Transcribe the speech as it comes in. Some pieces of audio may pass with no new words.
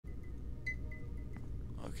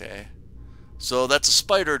Okay. So that's a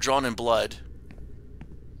spider drawn in blood.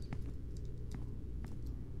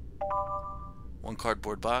 One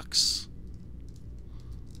cardboard box.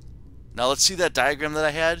 Now let's see that diagram that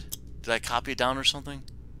I had. Did I copy it down or something?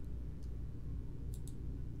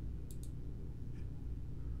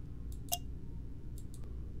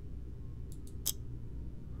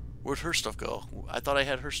 Where'd her stuff go? I thought I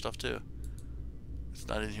had her stuff too. It's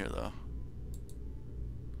not in here though.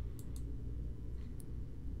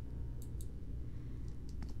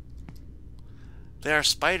 They are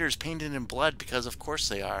spiders painted in blood because of course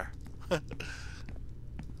they are. Alright.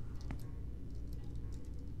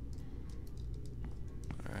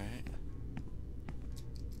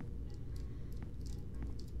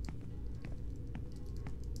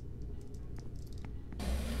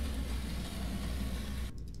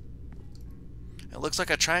 It looks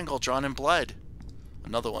like a triangle drawn in blood.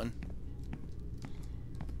 Another one.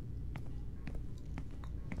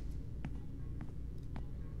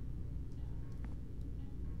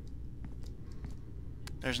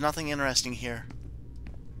 There's nothing interesting here.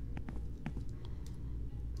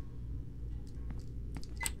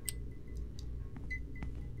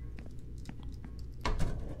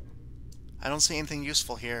 I don't see anything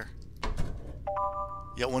useful here.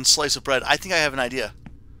 Yeah, one slice of bread. I think I have an idea.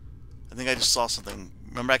 I think I just saw something.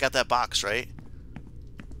 Remember I got that box, right?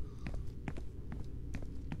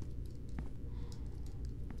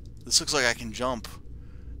 This looks like I can jump.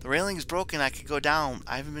 The railing is broken. I could go down.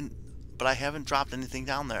 But I haven't dropped anything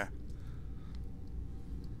down there.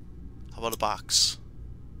 How about a box?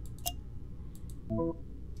 No.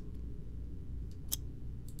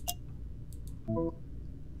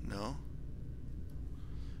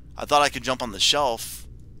 I thought I could jump on the shelf.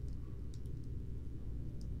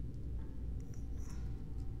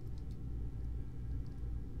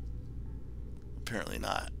 Apparently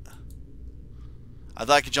not. I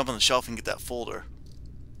thought I could jump on the shelf and get that folder.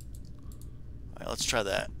 Alright, let's try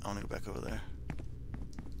that. I want to go back over there.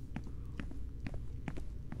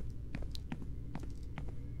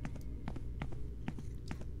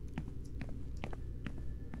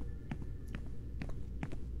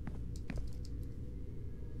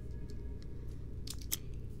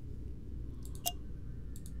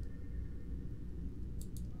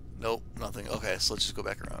 Nope, nothing. Okay, so let's just go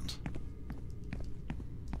back around.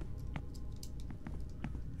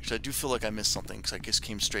 Actually, I do feel like I missed something because I just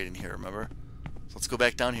came straight in here, remember? So let's go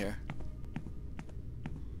back down here.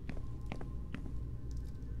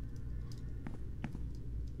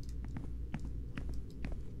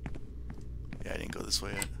 Yeah, I didn't go this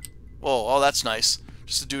way yet. Whoa, oh, that's nice.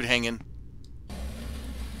 Just a dude hanging.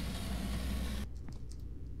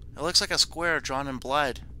 It looks like a square drawn in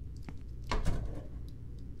blood.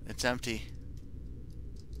 It's empty.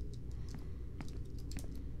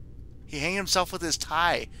 He hanged himself with his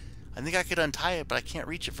tie. I think I could untie it, but I can't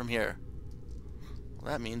reach it from here.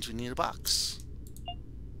 Well, that means we need a box.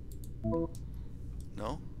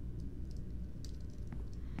 No?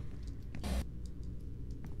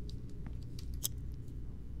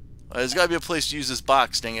 There's got to be a place to use this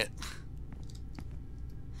box, dang it.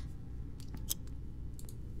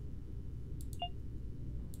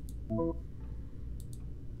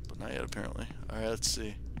 But not yet, apparently. Alright, let's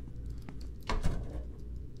see.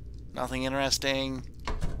 Nothing interesting.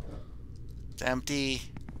 It's empty.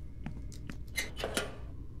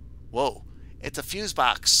 Whoa. It's a fuse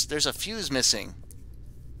box. There's a fuse missing.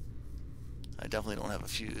 I definitely don't have a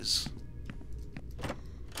fuse.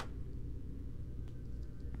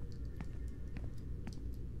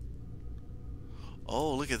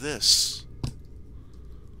 Oh, look at this.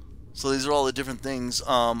 So these are all the different things.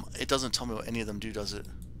 It doesn't tell me what any of them do, does it?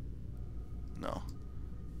 No.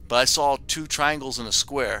 But I saw 2 triangles and a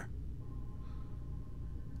square.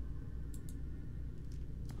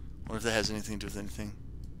 Wonder if that has anything to do with anything.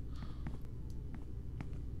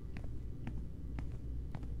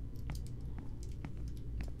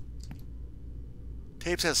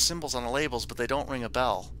 Tapes has symbols on the labels, but they don't ring a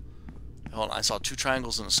bell. Hold on, I saw 2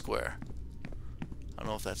 triangles and a square. I don't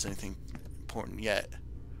know if that's anything important yet.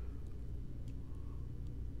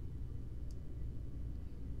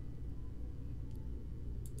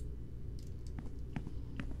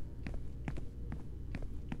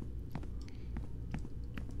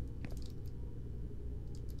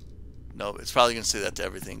 No, it's probably going to say that to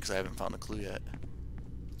everything because I haven't found a clue yet.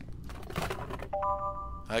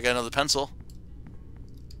 I got another pencil.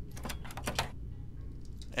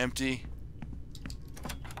 Empty.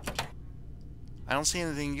 I don't see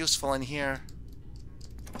anything useful in here.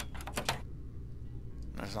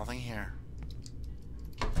 There's nothing here.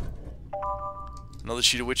 Another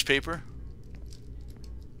sheet of witch paper.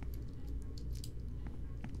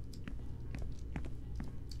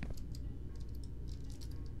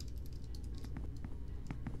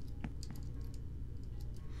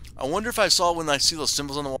 I wonder if I saw when I see those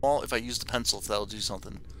symbols on the wall, if I use the pencil, if that'll do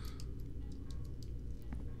something.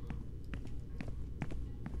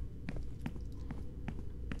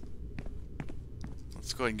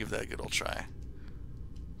 Let's go ahead and give that a good old try.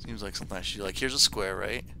 Seems like something I should do. Like, here's a square,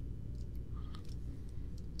 right?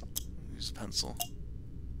 Use a pencil.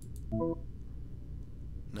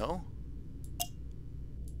 No?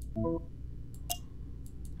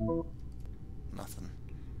 Nothing.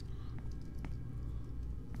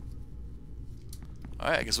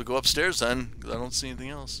 Alright, I guess we'll go upstairs then, because I don't see anything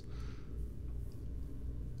else.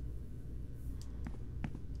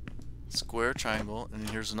 Square, triangle, and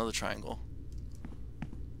here's another triangle.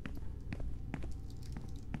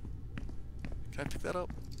 Can I pick that up?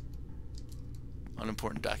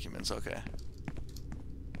 Unimportant documents, okay.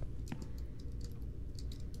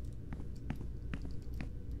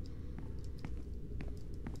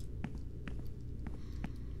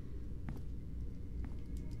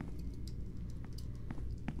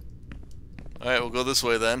 Alright, we'll go this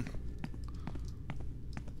way then.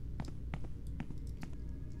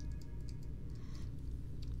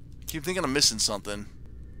 Keep thinking I'm missing something.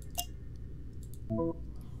 I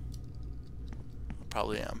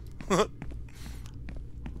probably am.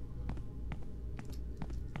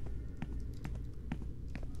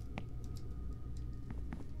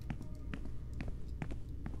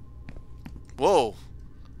 Whoa!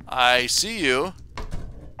 I see you.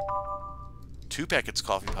 2 packets of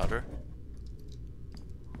coffee powder.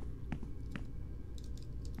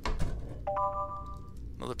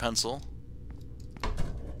 Another pencil.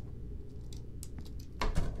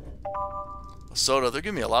 A soda. They're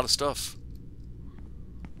giving me a lot of stuff.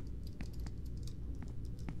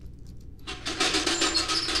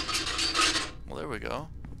 Well, there we go.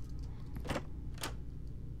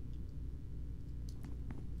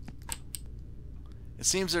 It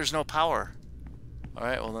seems there's no power.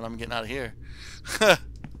 Alright, well then I'm getting out of here.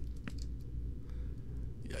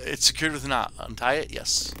 It's secured with a knot. Untie it?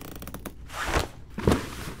 Yes.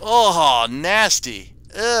 Oh, nasty.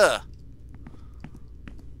 Ugh.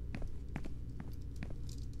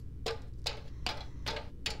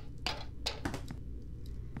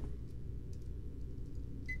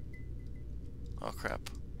 Oh, crap.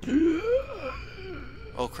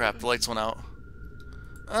 Oh, crap. The lights went out.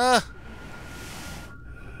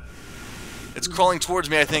 It's crawling towards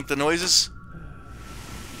me, I think. The noises.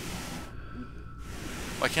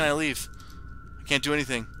 Why can't I leave? I can't do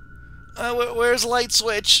anything. Where's the light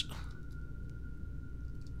switch?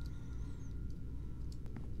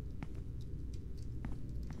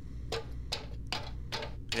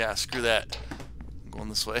 Yeah, screw that. I'm going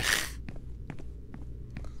this way.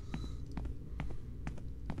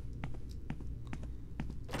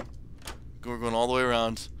 We're going all the way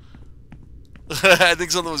around. I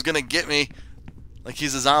think something was gonna get me. Like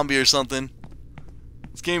he's a zombie or something.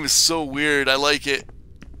 This game is so weird. I like it.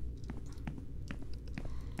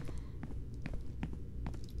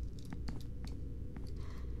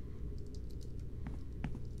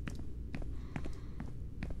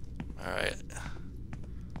 Alright.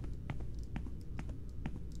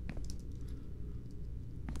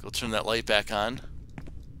 Go turn that light back on.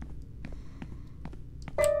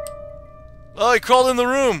 Oh, he crawled in the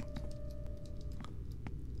room!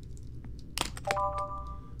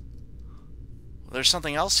 There's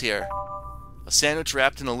something else here. A sandwich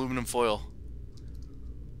wrapped in aluminum foil.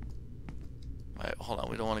 Alright, hold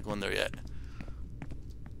on. We don't want to go in there yet.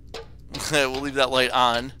 We'll leave that light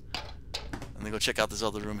on. And then go check out this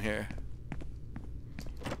other room here.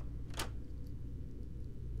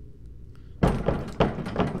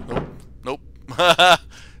 Nope. Nope.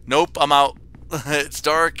 Nope, I'm out. It's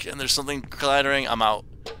dark and there's something clattering. I'm out.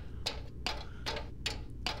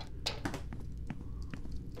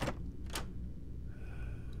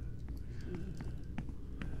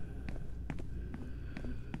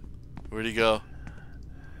 Where'd he go?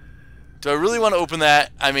 Do I really want to open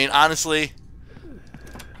that? I mean, honestly,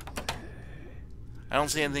 I don't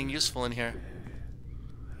see anything useful in here.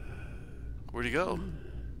 Where'd he go?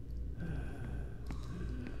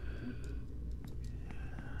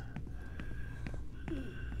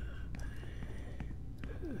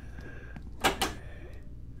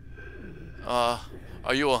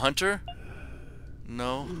 Are you a hunter?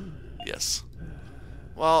 No? Yes.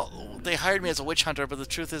 Well, they hired me as a witch hunter, but the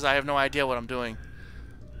truth is I have no idea what I'm doing.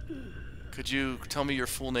 Could you tell me your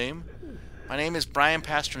full name? My name is Brian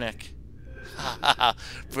Pasternak.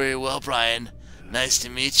 Very well, Brian. Nice to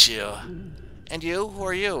meet you. And you? Who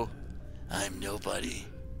are you? I'm nobody.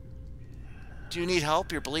 Do you need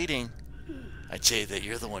help? You're bleeding. I'd say that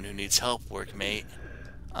you're the one who needs help, workmate.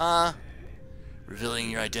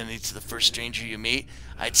 Revealing your identity to the first stranger you meet,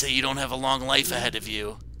 I'd say you don't have a long life ahead of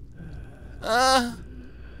you. I'm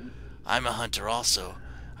a hunter also.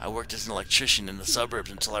 I worked as an electrician in the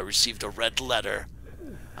suburbs until I received a red letter.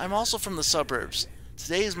 I'm also from the suburbs.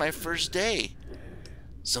 Today is my first day.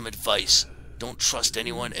 Some advice. Don't trust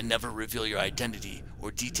anyone and never reveal your identity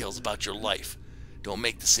or details about your life. Don't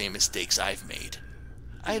make the same mistakes I've made.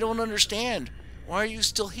 I don't understand. Why are you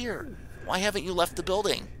still here? Why haven't you left the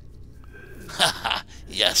building? Haha,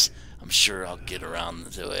 yes, I'm sure I'll get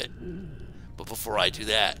around to it. But before I do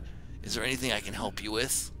that, is there anything I can help you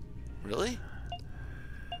with? Really?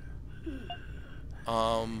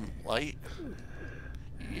 Light?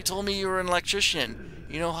 You told me you were an electrician.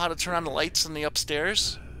 You know how to turn on the lights in the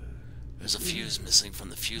upstairs? There's a fuse missing from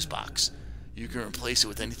the fuse box. You can replace it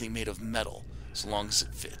with anything made of metal, as long as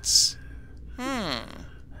it fits.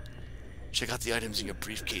 Check out the items in your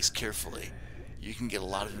briefcase carefully. You can get a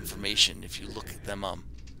lot of information if you look at them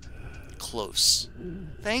close.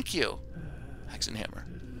 Thank you. Hex and Hammer.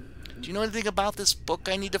 Do you know anything about this book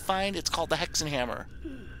I need to find? It's called the Hex and Hammer.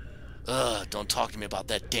 Ugh, don't talk to me about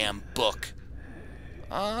that damn book.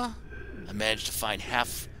 I managed to find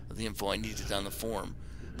half of the info I needed on the forum,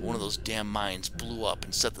 but one of those damn mines blew up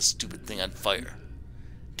and set the stupid thing on fire.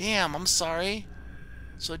 Damn, I'm sorry.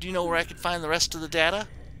 So do you know where I can find the rest of the data?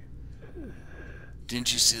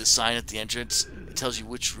 Didn't you see the sign at the entrance? It tells you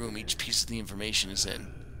which room each piece of the information is in.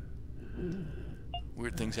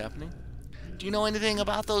 Weird things happening. Do you know anything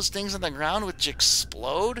about those things on the ground which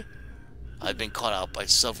explode? I've been caught out by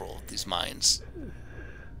several of these mines.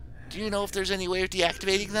 Do you know if there's any way of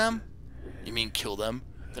deactivating them? You mean kill them?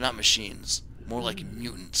 They're not machines. More like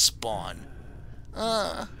mutant spawn.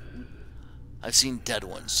 I've seen dead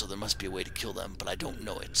ones, so there must be a way to kill them, but I don't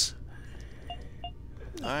know it.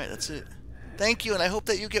 Alright, that's it. Thank you, and I hope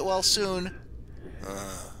that you get well soon.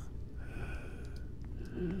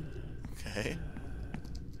 Okay.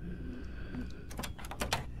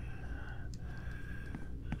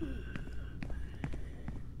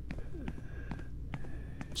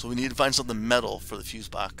 So we need to find something metal for the fuse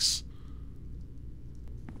box.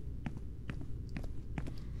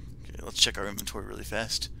 Okay, let's check our inventory really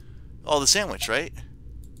fast. Oh, the sandwich, right?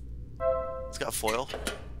 It's got foil.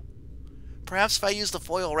 Perhaps if I use the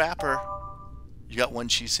foil wrapper... You got one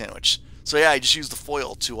cheese sandwich. So yeah, I just used the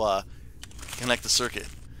foil to connect the circuit.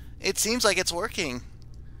 It seems like it's working.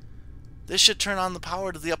 This should turn on the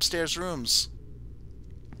power to the upstairs rooms.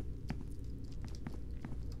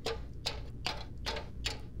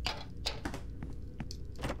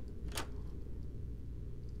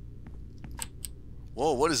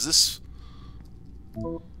 Whoa, what is this?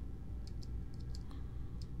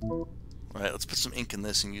 Alright, let's put some ink in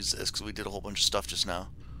this and use this, because we did a whole bunch of stuff just now.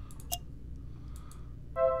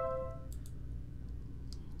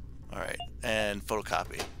 Alright, and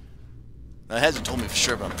photocopy. Now, it hasn't told me for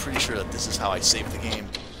sure, but I'm pretty sure that this is how I save the game.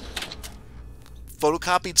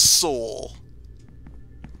 Photocopied soul.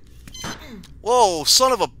 Whoa,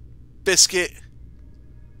 son of a biscuit.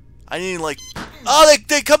 I need, like... Oh,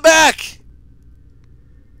 they come back!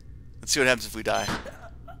 Let's see what happens if we die.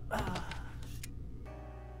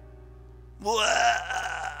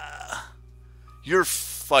 You're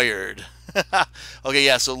fired. Okay,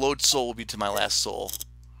 yeah, so load soul will be to my last soul.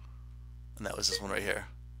 And that was this one right here.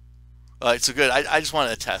 Alright, so good. I just wanted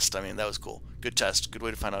to test. I mean, that was cool. Good test. Good way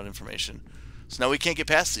to find out information. So now we can't get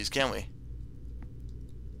past these, can we?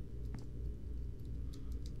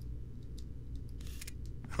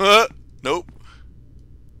 Nope.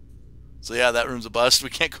 So yeah, that room's a bust. We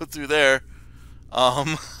can't go through there.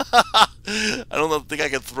 I don't think I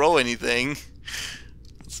can throw anything.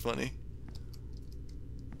 That's funny.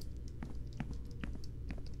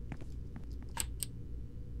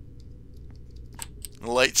 The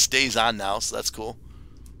light stays on now, so that's cool.